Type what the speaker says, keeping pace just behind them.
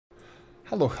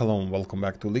Hello and welcome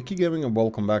back to Oolykee Gaming and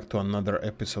welcome back to another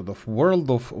episode of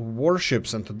World of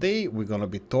Warships, and today we're gonna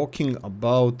be talking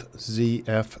about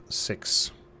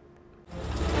ZF-6.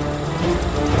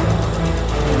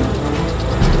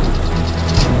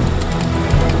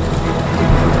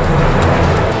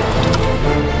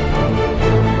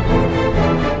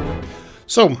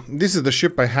 So, this is the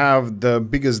ship I have the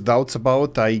biggest doubts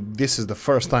about. This is the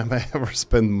first time I ever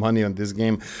spent money on this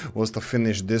game, was to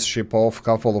finish this ship off. A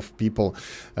couple of people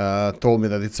told me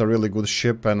that it's a really good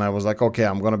ship, and I was like, okay,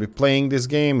 I'm gonna be playing this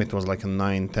game. It was like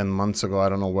 9-10 months ago. I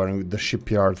don't know where the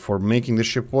shipyard for making the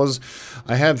ship was.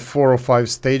 I had 4 or 5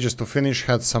 stages to finish,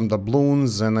 had some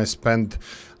doubloons, and I spent,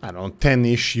 I don't know,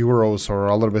 10-ish euros or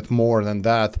a little bit more than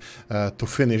that to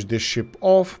finish this ship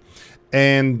off.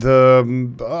 And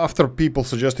after people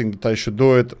suggesting that I should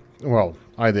do it, well,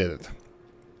 I did it.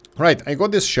 Right, I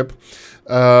got this ship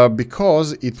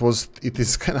because it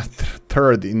is kind of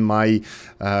third in my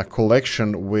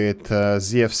collection with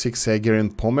ZF-6, Aegir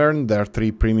and Pommern. There are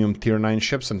 3 premium tier 9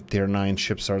 ships, and tier 9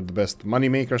 ships are the best money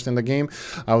makers in the game.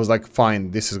 I was like,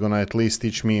 fine, this is gonna at least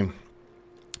teach me.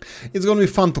 It's gonna be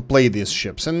fun to play these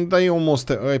ships, and I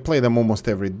play them almost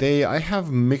every day. I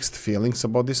have mixed feelings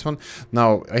about this one.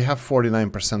 Now, I have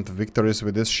 49% victories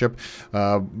with this ship.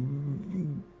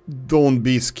 Don't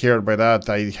be scared by that.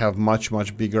 I have much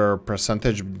bigger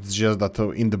percentage. It's just that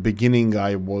in the beginning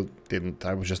I was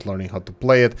just learning how to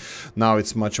play it. Now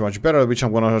it's much better, which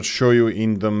I'm gonna show you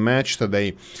in the match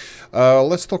today.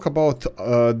 Let's talk about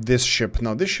this ship.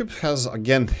 Now, this ship has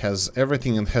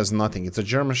everything and has nothing. It's a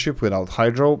German ship without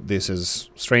hydro. This is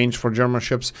strange for German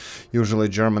ships. Usually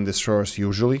German destroyers,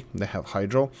 they have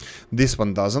hydro. This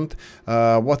one doesn't.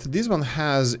 What this one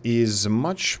has is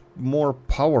much more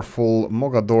powerful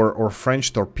Mogador or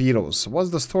French torpedoes. What's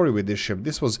the story with this ship?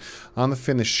 This was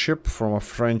unfinished ship from a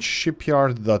French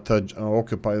shipyard that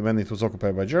when it was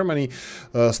occupied by Germany,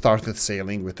 started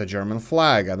sailing with a German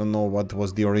flag. I don't know what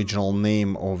was the original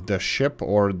name of the ship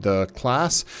or the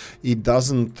class. It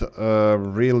doesn't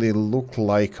really look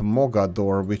like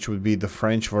Mogador, which would be the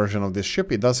French version of this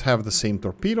ship. It does have the same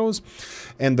torpedoes,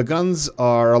 and the guns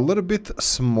are a little bit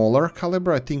smaller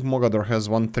caliber. I think Mogador has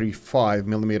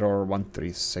 135mm or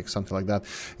 136, something like that,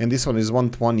 and this one is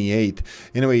 128.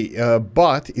 Anyway,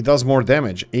 but it does more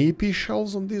damage. AP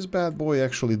shells on this bad boy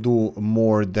actually do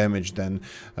more damage than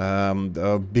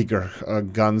bigger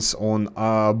guns on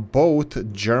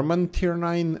both German tier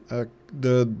 9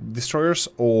 the destroyers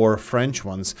or French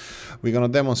ones. We're gonna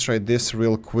demonstrate this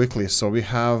real quickly. So we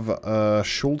have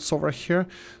Schultz over here,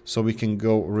 so we can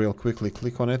go real quickly,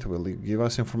 click on it. Will it give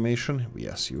us information?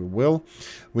 Yes, you will.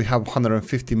 We have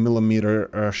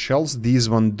 150mm shells. These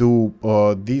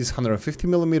these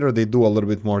 150mm, they do a little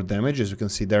bit more damage. As you can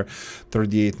see there,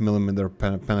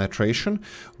 38mm penetration,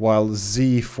 while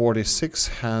Z-46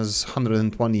 has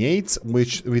 128,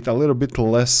 which with a little bit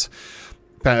less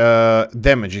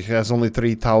damage. It has only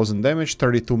 3000 damage,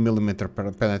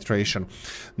 32mm penetration.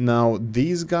 Now,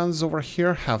 these guns over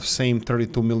here have same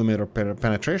 32mm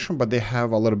penetration, but they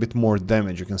have a little bit more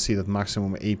damage. You can see that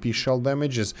maximum AP shell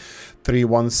damage is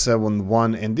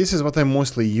 3171, and this is what I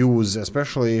mostly use,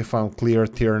 especially if I'm clear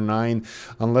tier 9.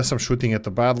 Unless I'm shooting at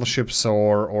the battleships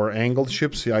or angled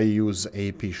ships, I use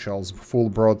AP shells. Full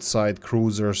broadside,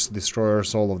 cruisers,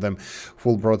 destroyers, all of them.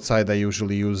 Full broadside, I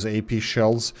usually use AP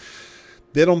shells.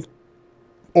 They don't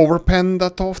overpen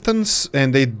that often,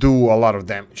 and they do a lot of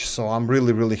damage, so I'm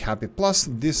really happy. Plus,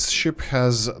 this ship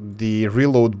has the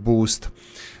reload boost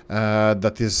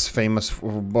that is famous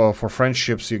for French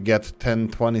ships. You get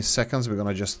 10-20 seconds. We're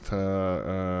gonna just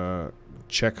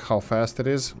check how fast it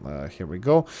is. Here we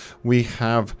go. We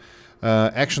have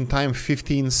action time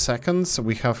 15 seconds.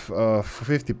 We have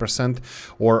 50%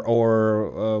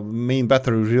 or main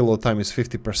battery reload time is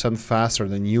 50% faster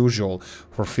than usual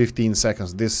for 15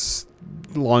 seconds. This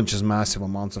launches massive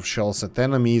amounts of shells at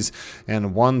enemies,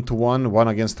 and 1-to-1, 1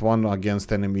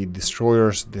 against enemy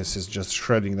destroyers. This is just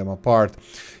shredding them apart.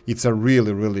 It's a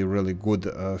really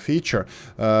good feature.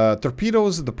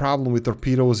 Torpedoes, the problem with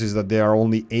torpedoes is that they are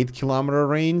only 8km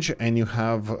range, and you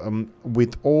have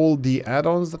with all the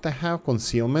add-ons that I have,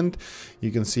 concealment,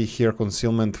 you can see here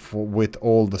concealment with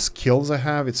all the skills I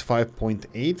have, it's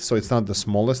 5.8, so it's not the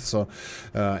smallest. So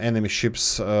enemy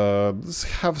ships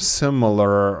have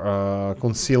similar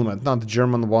concealment, not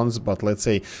German ones, but let's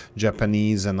say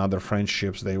Japanese and other French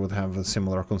ships, they would have a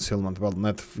similar concealment. Well,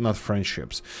 not French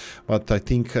ships, but I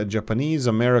think Japanese,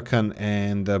 American,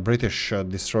 and British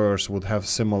destroyers would have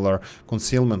similar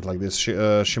concealment like this.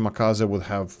 Shimakaze would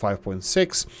have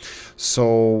 5.6.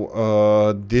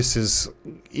 So this is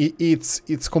it's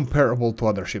it's comparable to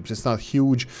other ships. It's not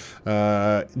huge.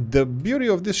 The beauty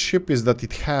of this ship is that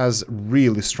it has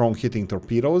really strong hitting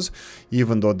torpedoes,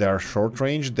 even though they are short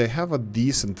range. They have a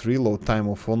decent reload time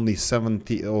of only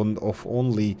 70 of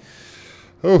only,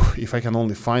 oh, if I can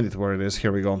only find it where it is,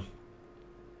 here we go.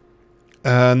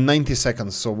 90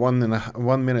 seconds, so 1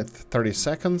 minute 30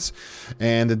 seconds,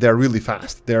 and they're really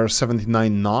fast. They're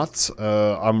 79 knots.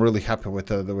 I'm really happy with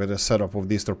the setup of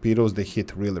these torpedoes. They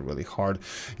hit really hard.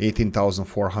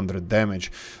 18,400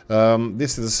 damage.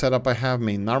 This is the setup I have: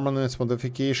 main armaments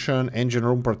modification, engine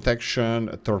room protection,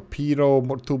 torpedo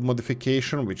tube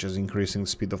modification, which is increasing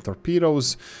speed of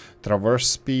torpedoes, traverse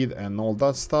speed, and all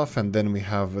that stuff. And then we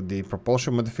have the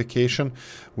propulsion modification.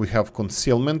 We have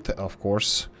concealment, of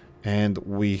course. And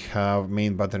we have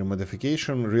main battery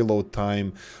modification. Reload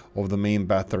time of the main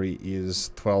battery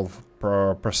is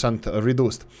 12%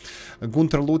 reduced.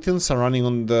 Gunter Lutens are running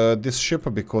on this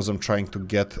ship because I'm trying to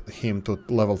get him to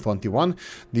level 21.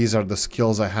 These are the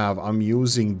skills I have. I'm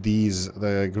using these,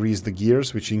 grease the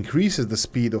gears, which increases the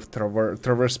speed of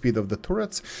traverse speed of the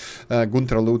turrets.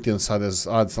 Gunter Lutens adds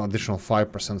an additional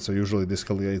 5%, so usually this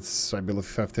skill is, I believe,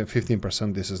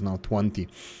 15%. This is now 20%.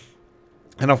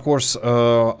 And of course,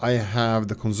 I have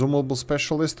the consumable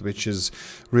specialist, which is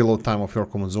reload time of your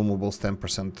consumables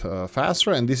 10%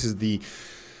 faster. And this is the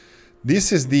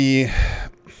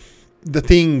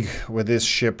thing with this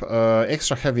ship: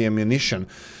 extra heavy ammunition.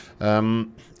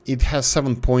 It has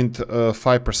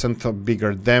 7.5%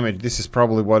 bigger damage. This is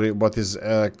probably what is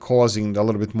causing a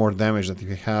little bit more damage that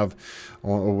you have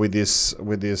with this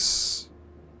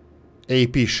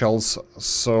AP shells.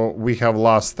 So we have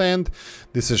last stand.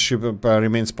 This ship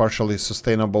remains partially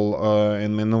sustainable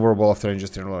and maneuverable after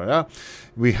engine.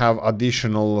 We have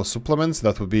additional supplements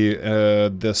that would be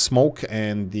the smoke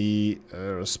and the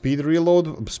speed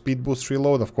boost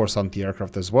reload, of course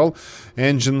anti-aircraft as well.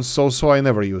 Engine, so I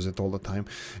never use it all the time.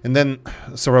 And then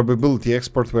survivability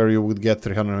export, where you would get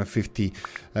 350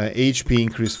 HP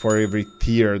increase for every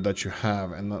tier that you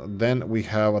have. And then we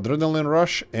have adrenaline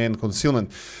rush and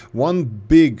concealment. One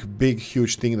big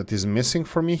huge thing that is missing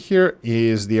for me here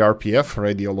is the RPF,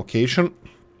 radio location.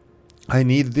 I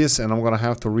need this, and I'm gonna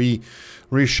have to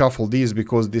reshuffle these,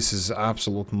 because this is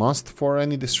absolute must for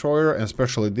any destroyer, and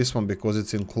especially this one because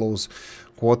it's in close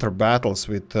quarter battles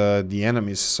with the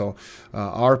enemies. So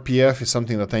RPF is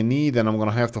something that I need, and I'm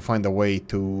gonna have to find a way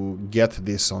to get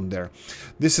this on there.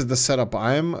 This is the setup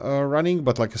I'm running,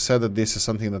 but like I said, that this is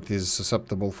something that is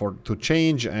susceptible to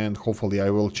change, and hopefully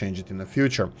I will change it in the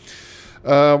future.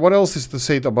 What else is to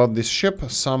say about this ship?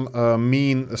 Some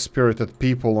mean-spirited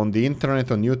people on the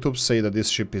internet, on YouTube, say that this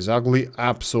ship is ugly.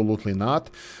 Absolutely not.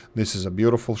 This is a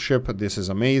beautiful ship. This is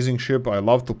an amazing ship. I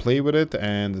love to play with it,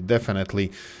 and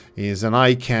definitely is an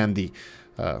eye candy.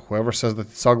 Whoever says that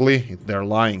it's ugly, they're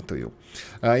lying to you.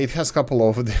 It has a couple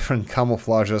of different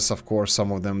camouflages. Of course,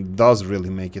 some of them does really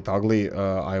make it ugly.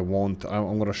 I'm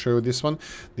going to show you this one.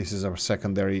 This is our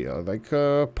secondary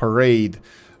parade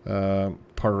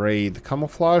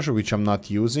camouflage, which I'm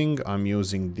not using. I'm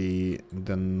using the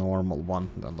normal one.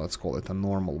 Let's call it a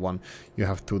normal one. You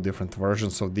have two different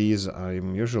versions of these.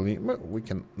 I'm usually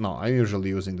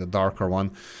using the darker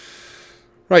one.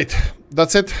 Right,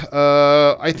 that's it.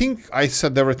 I think I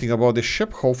said everything about this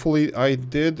ship. Hopefully I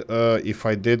did. If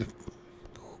I did,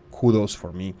 kudos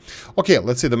for me. Okay,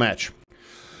 let's see the match.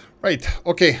 Right,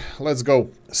 okay, let's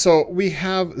go. So we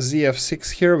have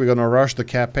ZF-6 here. We're gonna rush the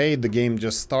Cap 8. The game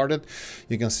just started.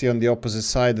 You can see on the opposite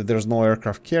side that there's no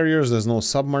aircraft carriers, there's no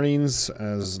submarines,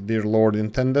 as dear Lord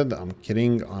intended. I'm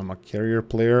kidding, I'm a carrier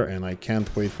player and I can't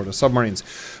wait for the submarines.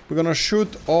 We're gonna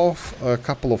shoot off a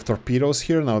couple of torpedoes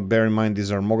here. Now bear in mind,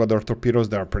 these are Mogador torpedoes.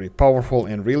 They are pretty powerful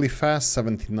and really fast,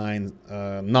 79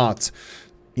 knots.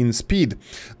 In speed.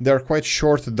 They're quite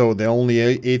short though. They're only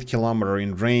 8 km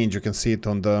in range. You can see it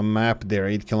on the map there,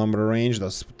 8 km range.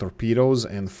 That's torpedoes,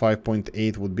 and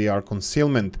 5.8 would be our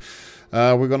concealment.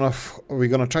 We're gonna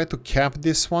try to cap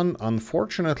this one.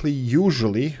 Unfortunately,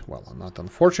 usually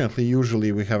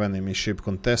we have enemy ship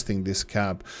contesting this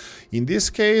cap. In this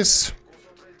case,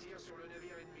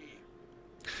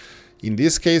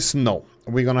 no.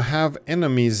 We're gonna have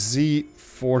enemy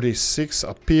Z-46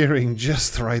 appearing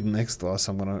just right next to us.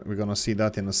 We're gonna see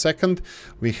that in a second.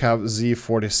 We have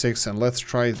Z-46, and let's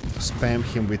try to spam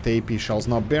him with AP shells.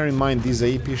 Now bear in mind, these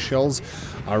AP shells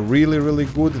are really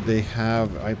good. They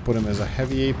have, I put them as a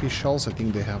heavy AP shells. I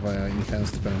think they have an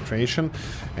enhanced penetration,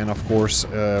 and of course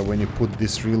when you put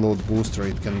this reload booster,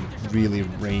 it can really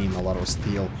rain a lot of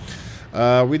steel.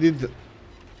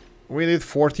 We did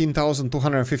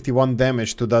 14,251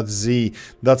 damage to that Z.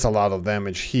 That's a lot of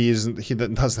damage. He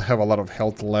doesn't have a lot of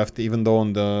health left, even though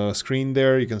on the screen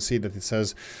there you can see that it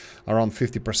says around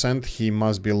 50%. He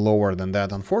must be lower than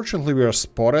that. Unfortunately, we are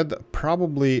spotted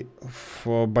probably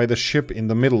by the ship in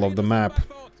the middle of the map.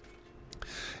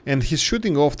 And he's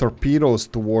shooting off torpedoes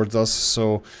towards us,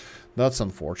 so that's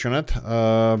unfortunate.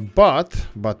 But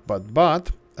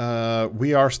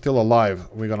we are still alive.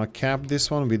 We're gonna cap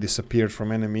this one. We disappeared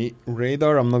from enemy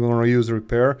radar. I'm not gonna use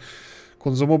repair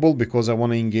consumable because I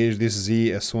want to engage this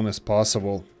Z as soon as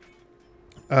possible.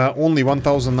 Only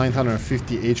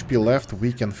 1950 HP left.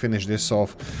 We can finish this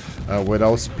off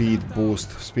without speed boost,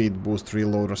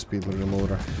 reloader, speed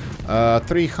reloader.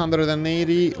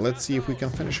 380. Let's see if we can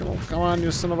finish him off. Come on,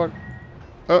 you son of a...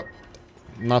 Oh,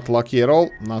 not lucky at all.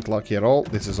 Not lucky at all.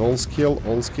 This is all skill.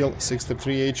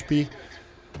 63 HP.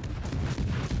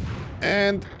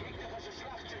 And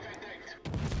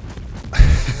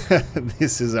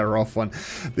this is a rough one.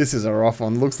 This is a rough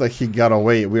one. Looks like he got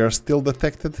away. We are still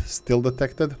detected.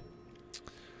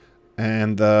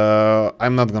 And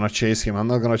I'm not gonna chase him.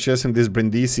 This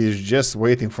Brindisi is just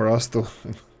waiting for us to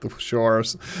show our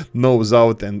nose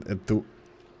out and to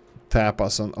tap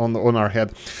us on our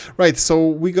head. Right, so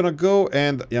we're gonna go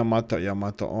and Yamato,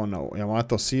 oh no.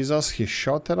 Yamato sees us. He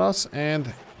shot at us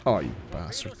and... Oh, you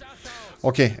bastard.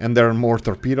 Okay, and there are more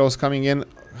torpedoes coming in.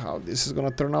 How this is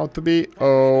gonna turn out to be?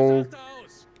 Oh,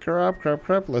 crap.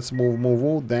 Let's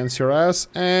move. Dance your ass.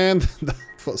 And that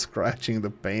was scratching the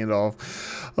paint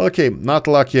off. Okay, not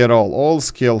lucky at all. All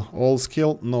skill,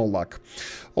 no luck.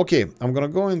 Okay, I'm gonna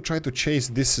go and try to chase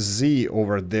this Z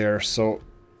over there. So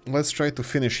let's try to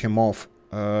finish him off.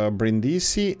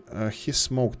 Brindisi, he's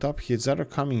smoked up. He's either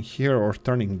coming here or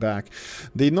turning back.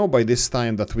 They know by this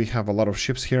time that we have a lot of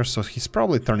ships here, so he's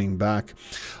probably turning back.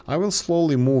 I will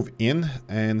slowly move in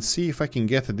and see if I can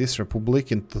get this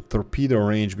Republic into torpedo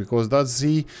range, because that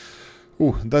Z...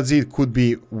 Ooh, that Z could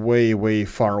be way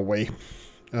far away.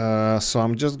 So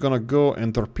I'm just gonna go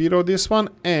and torpedo this one,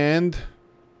 and...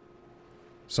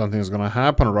 something's gonna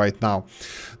happen right now.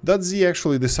 That Z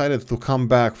actually decided to come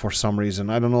back for some reason.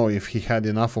 I don't know if he had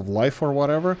enough of life or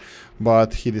whatever, but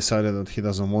he decided that he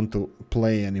doesn't want to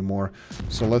play anymore.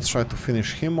 So let's try to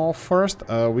finish him off first.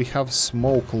 We have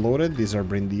smoke loaded. These are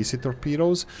Brindisi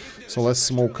torpedoes. So let's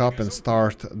smoke up and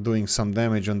start doing some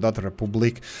damage on that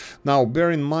Republic. Now,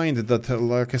 bear in mind that,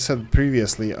 like I said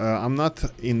previously, I'm not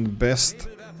in best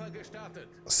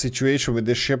situation with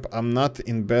this ship. I'm not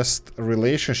in best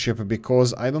relationship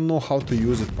because I don't know how to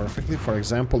use it perfectly. For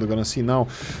example, you're gonna see now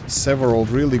several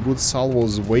really good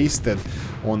salvos wasted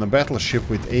on a battleship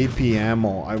with AP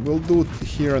ammo. I will do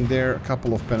here and there a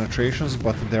couple of penetrations,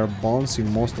 but they're bouncing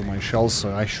most of my shells,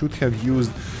 so I should have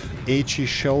used HE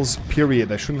shells,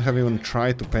 period. I shouldn't have even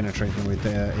tried to penetrate them with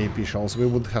AP shells. We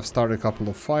would have started a couple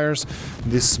of fires.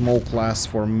 This smoke lasts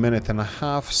for a minute and a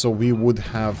half, so we would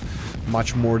have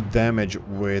much more damage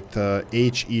with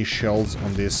HE shells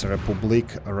on this Republic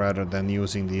rather than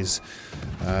using these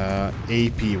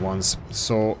AP ones.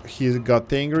 So he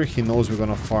got angry. He knows we're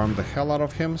gonna farm the hell out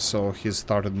of him, so he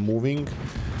started moving.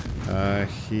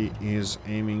 He is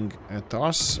aiming at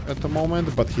us at the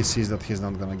moment, but he sees that he's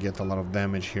not gonna get a lot of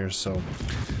damage here, so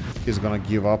he's gonna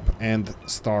give up and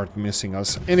start missing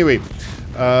us. Anyway,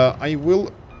 I will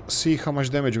see how much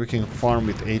damage we can farm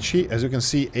with HE. As you can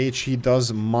see, HE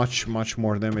does much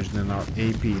more damage than our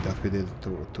AP that we did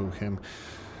to him.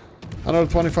 Another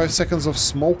 25 seconds of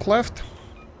smoke left.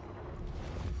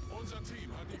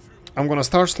 I'm gonna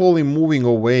start slowly moving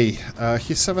away.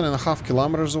 He's 7.5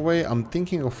 kilometers away. I'm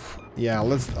thinking of, yeah,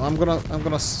 I'm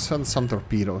gonna send some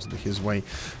torpedoes his way,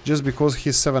 just because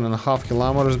he's 7.5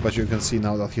 kilometers. But you can see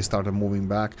now that he started moving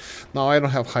back. Now I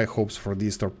don't have high hopes for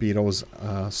these torpedoes,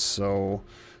 so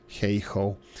hey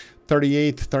ho.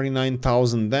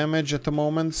 39,000 damage at the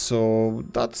moment, so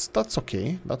that's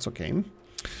okay. That's okay.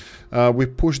 We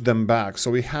pushed them back,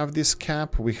 so we have this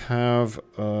cap. We have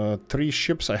 3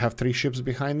 ships. I have 3 ships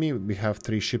behind me. We have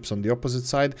 3 ships on the opposite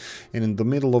side, and in the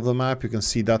middle of the map you can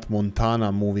see that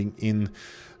Montana moving in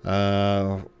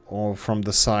or from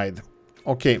the side.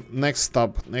 Okay, next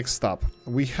stop.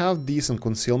 We have decent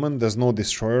concealment. There's no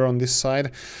destroyer on this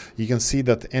side. You can see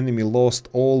that enemy lost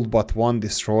all but 1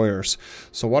 destroyers.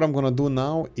 So what I'm gonna do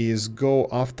now is go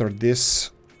after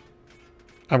this.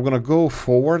 I'm gonna go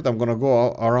forward. I'm gonna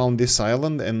go around this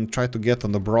island and try to get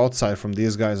on the broadside from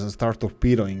these guys and start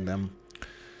torpedoing them.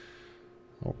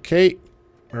 Okay,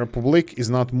 Republic is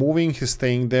not moving. He's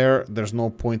staying there. There's no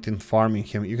point in farming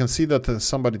him. You can see that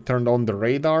somebody turned on the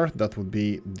radar. That would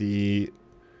be the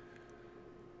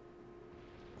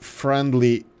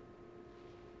friendly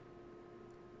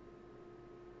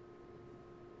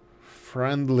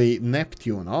friendly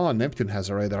Neptune. Oh, Neptune has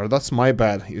a radar. That's my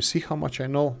bad. You see how much I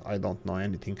know? I don't know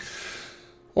anything.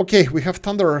 Okay, we have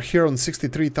Thunder here on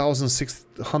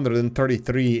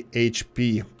 63,633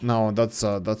 HP. Now that's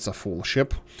a full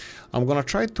ship. I'm gonna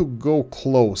try to go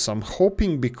close. I'm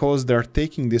hoping, because they're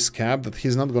taking this cap, that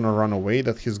he's not gonna run away,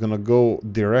 that he's gonna go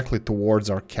directly towards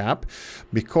our cap,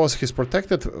 because he's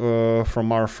protected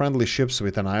from our friendly ships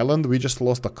with an island. We just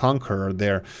lost a Conqueror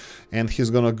there, and he's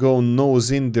gonna go nose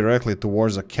in directly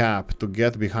towards a cap to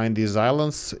get behind these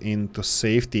islands into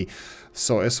safety.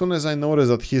 So as soon as I notice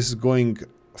that he's going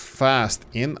fast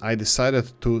in, I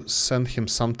decided to send him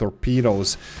some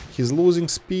torpedoes. He's losing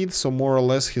speed, so more or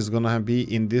less he's gonna be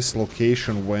in this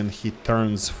location when he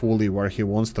turns fully where he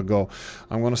wants to go.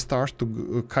 I'm gonna start to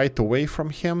kite away from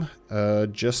him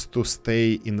just to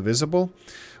stay invisible.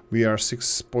 We are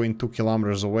 6.2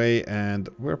 kilometers away and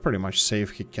we're pretty much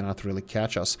safe. He cannot really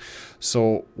catch us.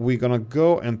 So we're gonna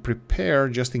go and prepare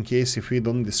just in case if we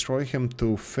don't destroy him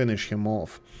to finish him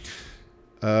off.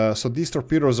 So these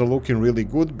torpedoes are looking really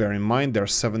good. Bear in mind they're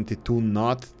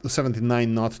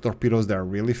 79 knot torpedoes.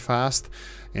 They're really fast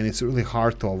and it's really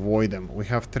hard to avoid them. We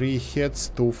have 3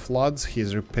 hits, 2 floods.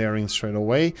 He's repairing straight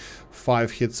away.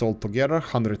 5 hits altogether,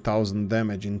 100,000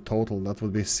 damage in total. That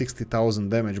would be 60,000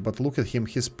 damage. But look at him,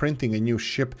 he's printing a new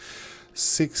ship.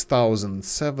 6,000,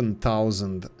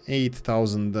 7,000,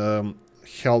 8,000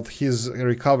 health. He's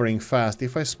recovering fast.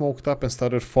 If I smoked up and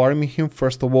started farming him,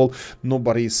 first of all,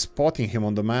 nobody is spotting him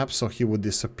on the map, so he would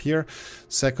disappear.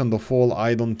 Second of all,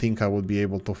 I don't think I would be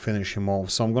able to finish him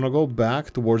off. So I'm gonna go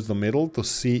back towards the middle to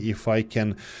see if I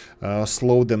can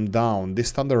slow them down.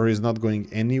 This Thunder is not going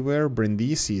anywhere.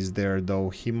 Brindisi is there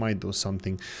though. He might do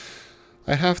something.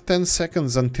 I have 10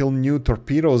 seconds until new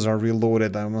torpedoes are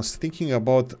reloaded. I was thinking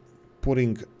about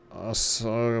putting a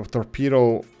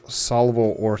torpedo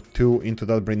salvo or 2 into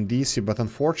that Brindisi, but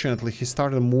unfortunately he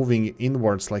started moving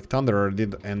inwards like Thunderer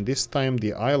did, and this time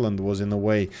the island was in the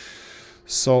way.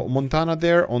 So Montana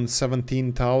there on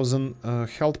 17,000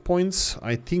 health points.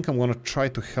 I think I'm gonna try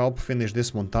to help finish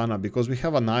this Montana because we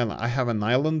have an island. I have an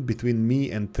island between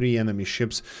me and 3 enemy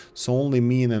ships, so only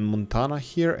me and Montana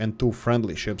here and 2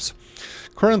 friendly ships.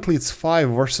 Currently it's 5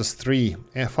 versus 3,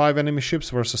 5 enemy ships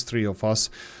versus 3 of us.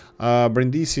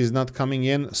 Brindisi is not coming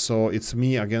in, so it's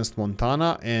me against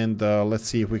Montana, and let's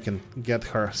see if we can get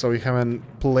her. So we have a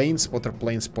plane spotter.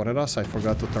 Plane spotted us. I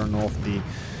forgot to turn off the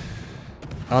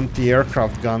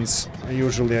anti-aircraft guns.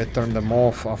 Usually I turn them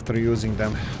off after using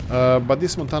them, but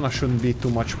this Montana shouldn't be too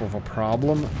much of a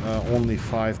problem. Only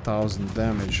 5,000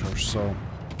 damage or so.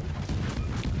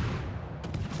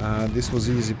 This was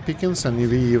easy pickings, and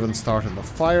we even started a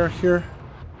fire here.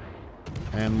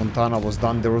 And Montana was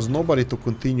done. There was nobody to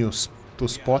continue to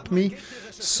spot me,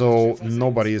 so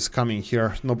nobody is coming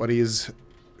here. Nobody is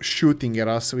shooting at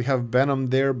us. We have Venom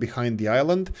there behind the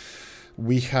island.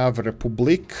 We have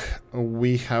Republic.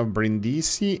 We have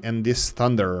Brindisi and this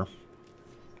Thunderer.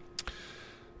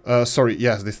 Sorry,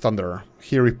 yes, this Thunderer.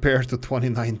 He repaired to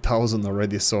 29,000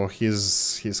 already, so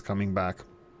he's coming back.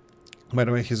 By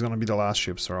the way, he's gonna be the last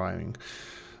ship surviving.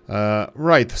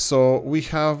 Right, so we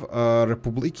have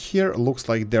Republic here. Looks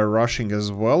like they're rushing as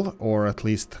well, or at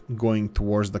least going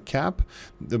towards the cap.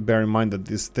 Bear in mind that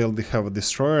they still have a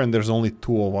destroyer and there's only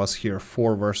 2 of us here,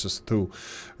 4 versus 2.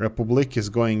 Republic is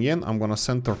going in. I'm gonna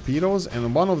send torpedoes,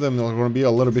 and one of them is gonna be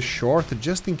a little bit short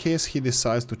just in case he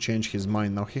decides to change his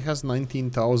mind. Now he has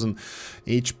 19,000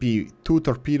 HP. 2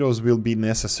 torpedoes will be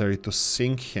necessary to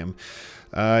sink him.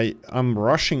 I'm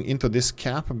rushing into this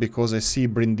cap because I see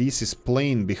Brindisi's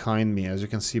plane behind me. As you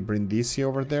can see, Brindisi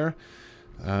over there.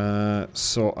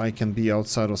 So I can be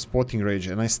outside of spotting range.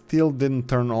 And I still didn't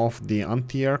turn off the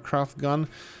anti-aircraft gun,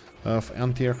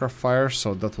 anti-aircraft fire.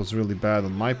 So that was really bad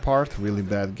on my part. Really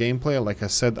bad gameplay. Like I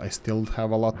said, I still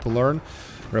have a lot to learn.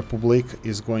 Republic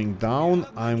is going down.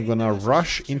 I'm gonna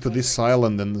rush into this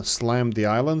island and slam the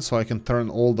island so I can turn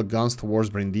all the guns towards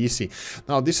Brindisi.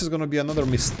 Now this is gonna be another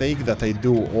mistake that I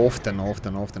do often.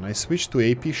 I switch to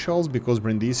AP shells because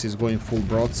Brindisi is going full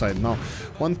broadside. Now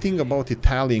one thing about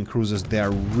Italian cruisers, they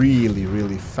are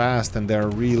really fast, and they're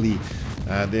really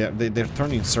their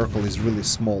turning circle is really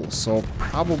small, so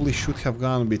probably should have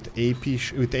gone with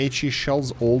HE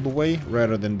shells all the way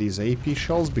rather than these AP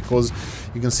shells, because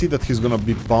you can see that he's gonna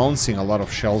be bouncing a lot of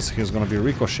shells. He's gonna be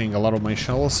ricocheting a lot of my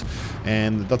shells,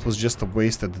 and that was just a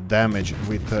wasted damage.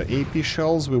 With AP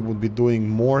shells we would be doing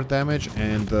more damage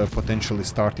and potentially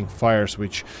starting fires,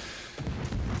 which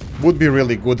would be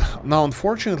really good. Now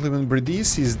unfortunately, when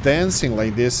Brindisi is dancing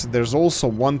like this, there's also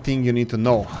one thing you need to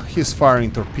know. He's firing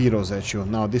torpedoes at you.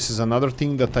 Now this is another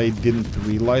thing that I didn't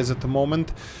realize at the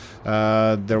moment.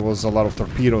 There was a lot of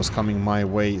torpedoes coming my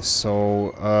way,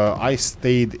 so I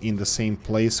stayed in the same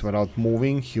place without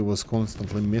moving. He was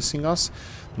constantly missing us.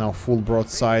 Now full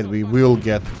broadside, we will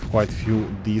get quite a few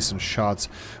decent shots,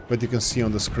 but you can see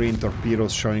on the screen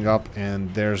torpedoes showing up,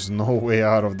 and there's no way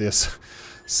out of this.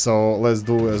 So let's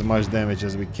do as much damage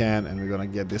as we can, and we're gonna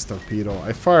get this torpedo.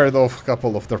 I fired off a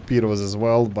couple of torpedoes as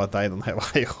well, but I don't have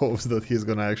high hopes that he's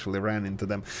gonna actually run into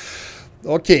them.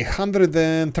 Okay,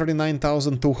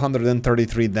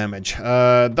 139,233 damage.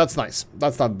 That's nice.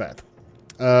 That's not bad.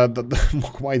 That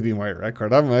might be my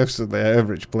record. I'm actually the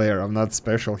average player. I'm not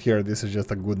special here. This is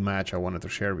just a good match I wanted to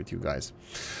share with you guys.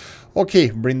 Okay,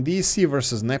 Brindisi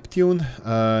versus Neptune.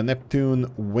 Neptune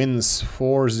wins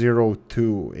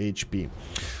 402 HP.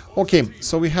 Okay,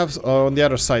 so we have on the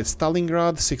other side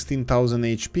Stalingrad, 16,000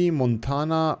 HP,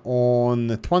 Montana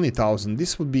on 20,000.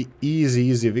 This would be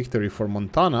easy victory for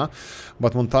Montana,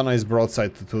 but Montana is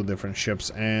broadside to two different ships,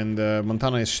 and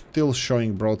Montana is still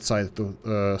showing broadside to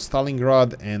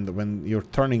Stalingrad, and when you're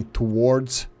turning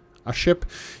towards a ship,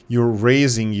 you're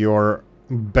raising your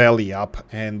belly up,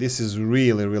 and this is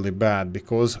really bad,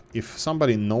 because if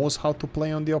somebody knows how to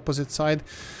play on the opposite side,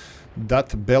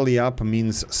 that belly up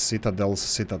means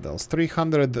citadels.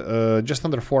 300, just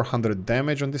under 400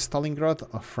 damage on this Stalingrad.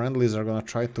 Friendlies are gonna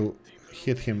try to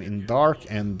hit him in dark,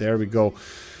 and there we go.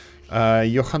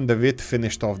 Johann de Witt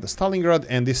finished off the Stalingrad,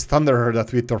 and this Thunderer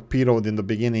that we torpedoed in the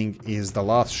beginning is the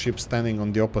last ship standing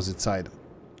on the opposite side.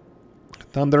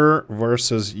 Thunderer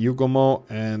versus Yugomo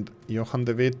and Johann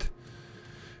de Witt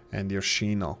and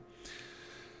Yoshino.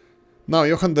 Now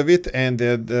Johann de Witt and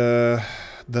the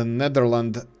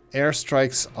Netherlands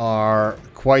airstrikes are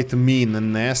quite mean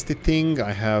and nasty thing.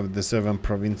 I have the 7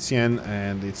 Provincienne,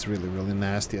 and it's really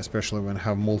nasty, especially when I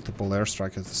have multiple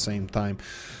airstrikes at the same time.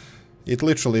 It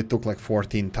literally took like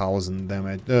 14,000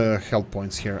 damage health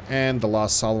points here, and the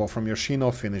last salvo from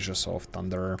Yoshino finishes off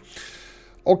Thunderer.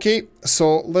 Okay,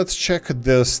 so let's check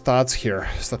the stats here,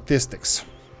 statistics.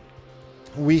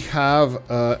 We have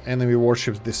enemy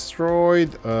warships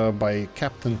destroyed by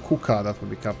Captain Kuka. That would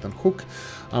be Captain Hook.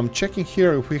 I'm checking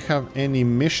here if we have any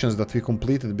missions that we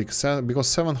completed, because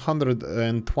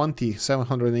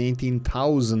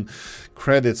 718,000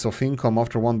 credits of income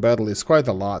after one battle is quite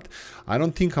a lot. I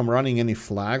don't think I'm running any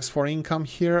flags for income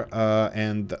here,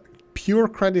 and pure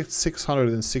credit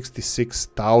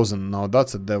 666,000. Now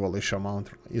that's a devilish amount,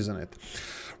 isn't it?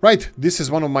 Right, this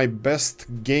is one of my best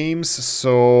games,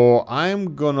 so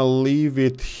I'm gonna leave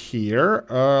it here.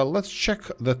 Let's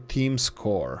check the team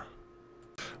score.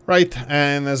 Right,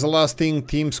 and as the last thing,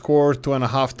 team score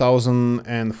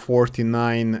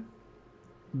 2,549.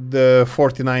 The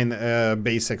 49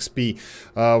 base XP.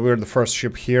 We're the first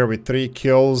ship here with 3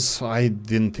 kills. I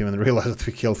didn't even realize that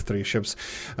we killed 3 ships.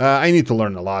 I need to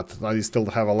learn a lot. I still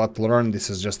have a lot to learn. This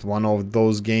is just one of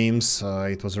those games.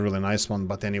 It was a really nice one,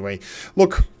 but anyway.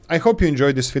 Look, I hope you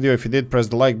enjoyed this video. If you did, press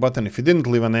the like button. If you didn't,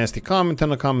 leave a nasty comment in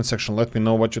the comment section. Let me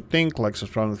know what you think. Like,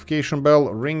 subscribe, notification bell,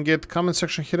 ring it, comment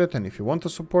section, hit it. And if you want to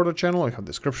support the channel, I have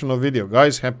description of video.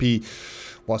 Guys, happy,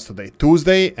 what's today?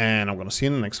 Tuesday, and I'm gonna see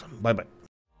you in the next one. Bye bye.